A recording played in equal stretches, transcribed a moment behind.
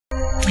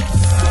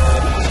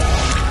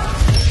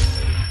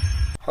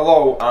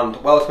Hello and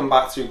welcome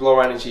back to Glow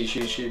Energy's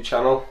YouTube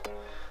channel.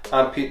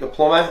 I'm Pete the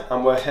Plumber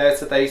and we're here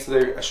today to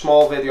do a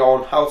small video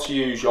on how to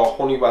use your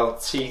Honeywell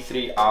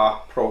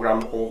T3R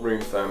programmable room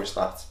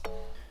thermostat.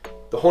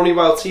 The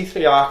Honeywell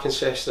T3R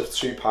consists of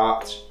two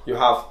parts. You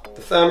have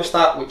the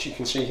thermostat, which you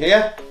can see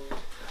here,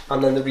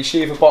 and then the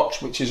receiver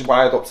box, which is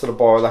wired up to the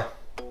boiler.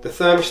 The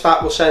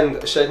thermostat will send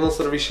a signal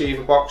to the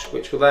receiver box,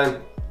 which will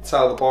then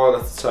tell the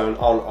boiler to turn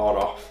on or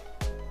off.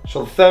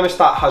 So the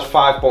thermostat has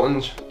 5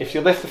 buttons. If you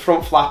lift the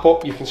front flap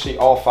up, you can see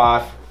all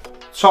 5.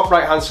 Top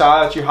right hand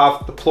side, you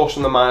have the plus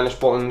and the minus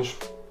buttons.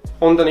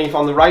 Underneath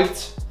on the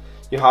right,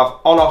 you have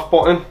on-off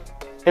button.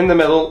 In the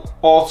middle,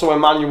 auto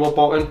and manual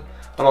button.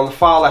 And on the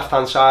far left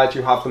hand side,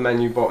 you have the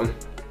menu button.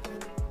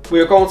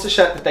 We are going to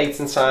set the date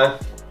and time.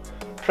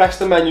 Press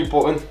the menu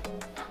button.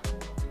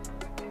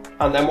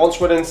 And then once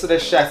we're into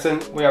this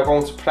setting, we are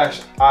going to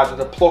press either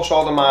the plus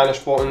or the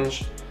minus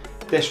buttons.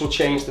 This will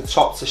change the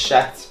top to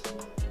set.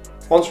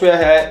 Once we are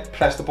here,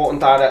 press the button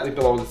directly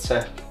below the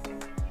tick.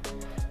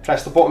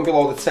 Press the button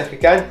below the tick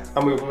again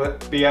and we will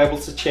be able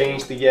to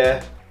change the year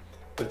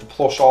with the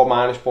plus or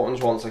minus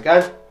buttons once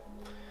again.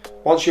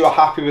 Once you are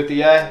happy with the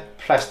year,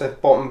 press the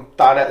button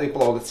directly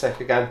below the tick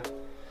again.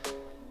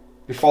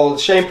 We follow the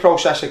same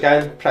process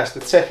again, press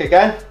the tick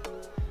again,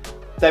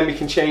 then we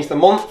can change the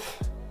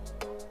month,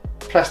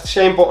 press the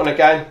same button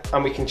again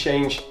and we can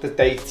change the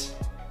date.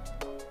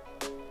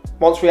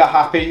 Once we are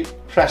happy,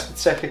 press the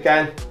tick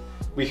again.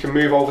 We can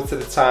move over to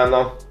the time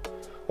now.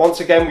 Once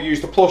again, we use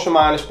the plus and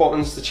minus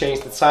buttons to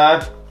change the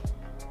time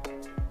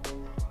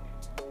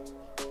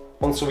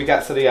until we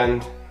get to the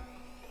end.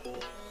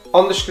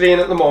 On the screen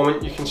at the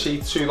moment, you can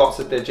see 2 lots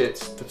of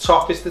digits. The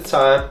top is the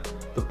time,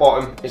 the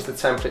bottom is the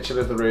temperature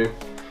of the room.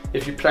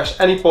 If you press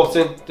any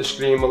button, the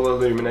screen will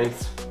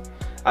illuminate.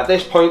 At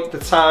this point, the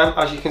time,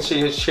 as you can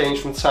see, has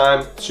changed from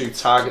time to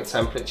target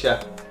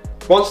temperature.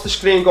 Once the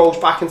screen goes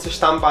back into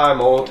standby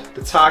mode,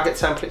 the target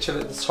temperature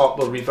at the top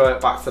will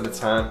revert back to the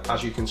time,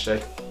 as you can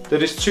see.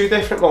 There is 2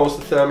 different modes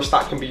the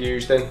thermostat can be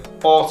used in,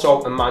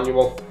 auto and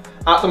manual.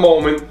 At the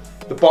moment,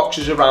 the box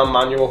is around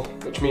manual,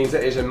 which means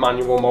it is in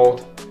manual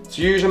mode.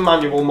 To use in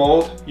manual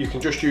mode, you can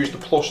just use the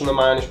plus and the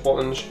minus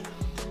buttons.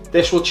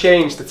 This will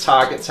change the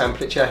target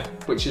temperature,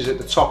 which is at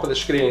the top of the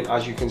screen,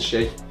 as you can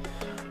see.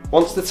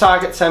 Once the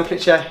target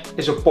temperature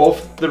is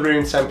above the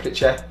room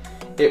temperature,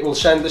 it will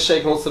send a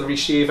signal to the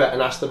receiver and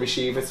ask the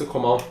receiver to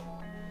come on.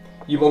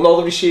 You will know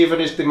the receiver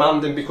is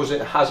demanding because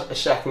it has a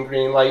second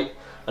green light,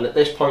 and at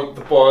this point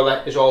the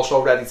boiler is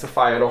also ready to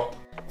fire up.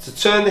 To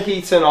turn the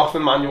heating off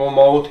in manual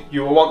mode,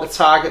 you will want the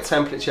target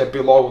temperature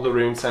below the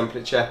room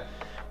temperature.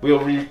 We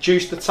will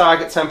reduce the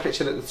target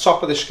temperature at the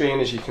top of the screen,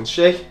 as you can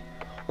see,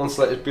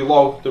 until it is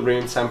below the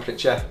room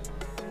temperature.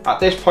 At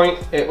this point,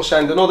 it will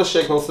send another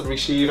signal to the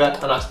receiver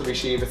and ask the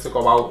receiver to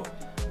go out.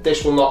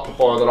 This will knock the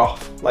boiler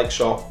off, like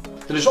so.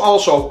 There is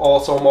also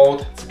auto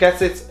mode. To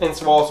get it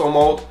into auto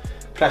mode,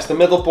 press the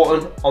middle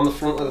button on the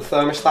front of the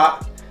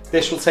thermostat.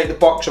 This will take the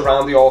box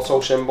around the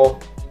auto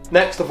symbol.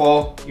 Next of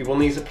all, you will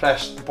need to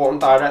press the button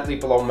directly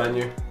below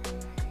menu.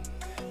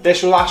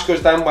 This will ask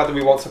us then whether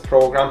we want to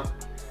program.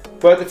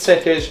 Where the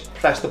tick is,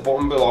 press the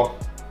button below.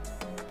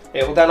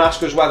 It will then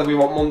ask us whether we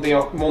want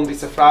Monday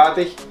to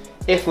Friday.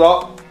 If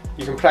not,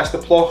 you can press the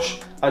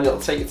plus and it'll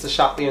take it to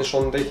Saturday and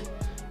Sunday.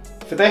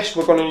 For this,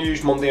 we're going to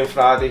use Monday and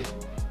Friday.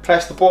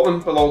 Press the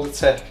button below the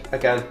tick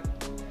again.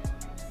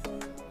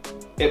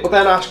 It will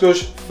then ask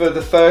us for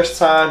the first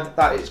time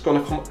that it's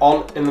going to come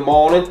on in the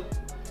morning.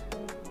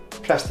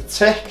 Press the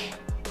tick.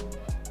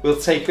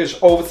 We'll take us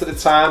over to the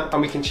time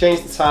and we can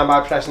change the time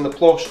by pressing the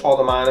plus or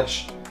the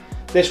minus.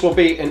 This will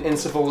be in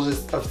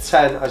intervals of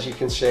 10, as you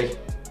can see.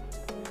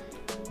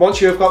 Once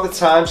you have got the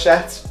time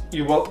set,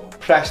 you will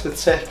press the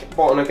tick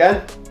button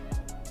again.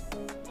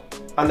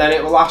 And then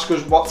it will ask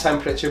us what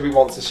temperature we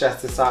want to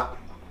set it at.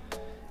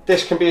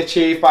 This can be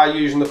achieved by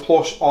using the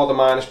plus or the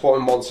minus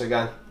button once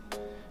again.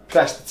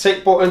 Press the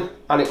tick button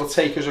and it will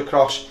take us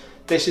across.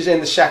 This is in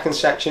the second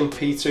section,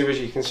 P2, as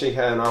you can see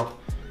here now.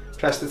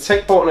 Press the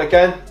tick button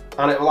again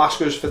and it will ask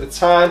us for the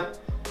time,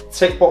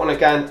 tick button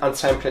again and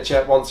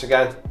temperature once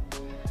again.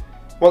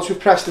 Once we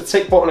press the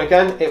tick button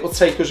again, it will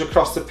take us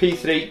across to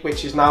P3,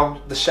 which is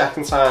now the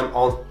second time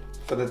on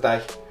for the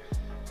day.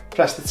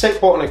 Press the tick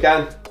button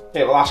again,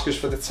 it will ask us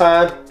for the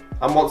time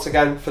and once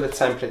again for the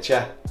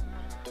temperature.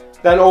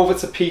 Then over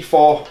to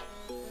P4,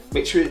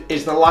 which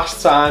is the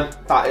last time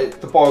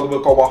that the boiler will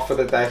go off for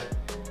the day.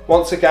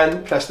 Once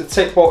again, press the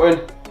tick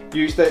button,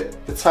 use the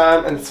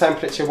time and the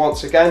temperature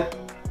once again,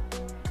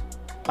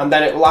 and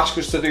then it will ask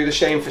us to do the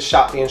same for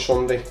Saturday and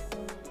Sunday.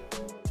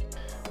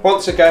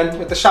 Once again,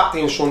 with the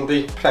Saturday and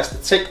Sunday, press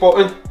the tick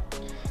button.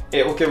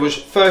 It will give us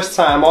first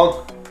time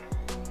on.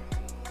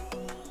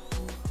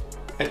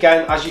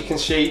 Again, as you can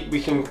see, we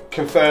can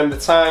confirm the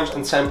times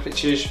and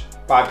temperatures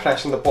by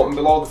pressing the button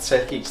below the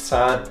tick each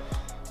time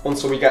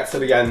until we get to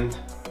the end.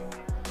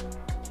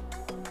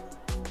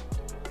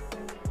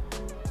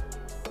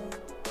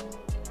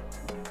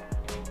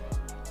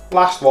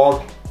 Last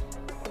one.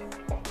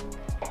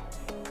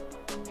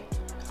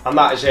 And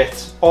that is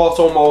it.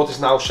 Auto mode is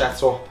now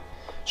set up.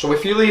 So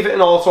if you leave it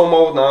in auto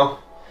mode now,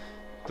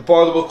 the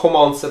boiler will come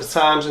on to the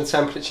times and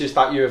temperatures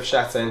that you have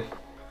set in.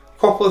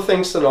 Couple of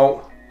things to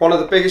note. One of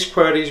the biggest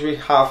queries we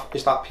have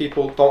is that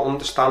people don't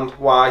understand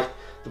why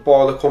the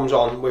boiler comes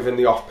on within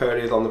the off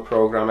period on the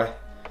programmer.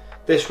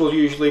 This will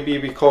usually be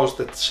because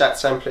the set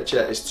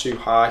temperature is too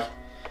high.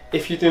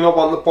 If you do not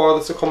want the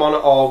boiler to come on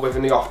at all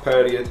within the off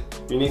period,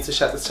 you need to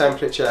set the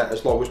temperature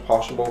as low as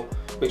possible,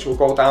 which will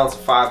go down to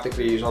 5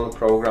 degrees on the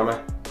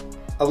programmer.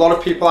 A lot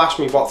of people ask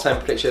me what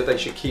temperature they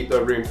should keep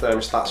their room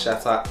thermostat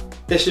set at.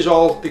 This is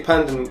all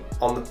dependent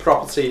on the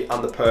property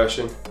and the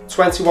person.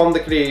 21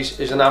 degrees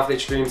is an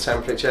average room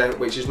temperature,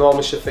 which is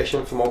normally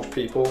sufficient for most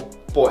people,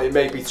 but it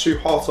may be too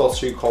hot or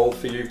too cold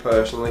for you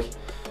personally.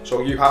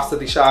 So you have to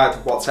decide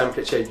what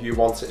temperature you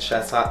want it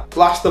set at.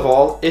 Last of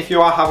all, if you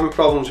are having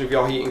problems with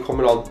your heating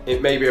coming on,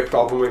 it may be a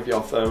problem with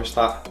your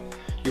thermostat.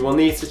 You will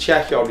need to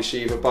check your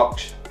receiver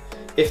box.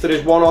 If there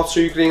is 1 or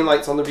 2 green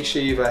lights on the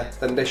receiver,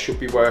 then this should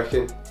be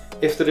working.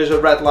 If there is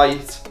a red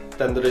light,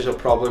 then there is a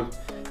problem.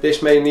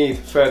 This may need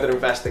further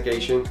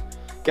investigation.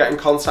 Get in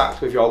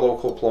contact with your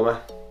local plumber.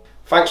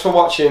 Thanks for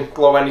watching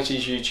Glow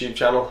Energy's YouTube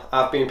channel.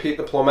 I've been Pete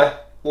the Plumber.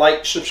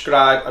 Like,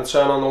 subscribe and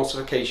turn on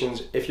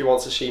notifications if you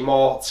want to see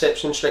more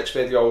tips and tricks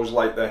videos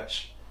like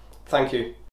this. Thank you.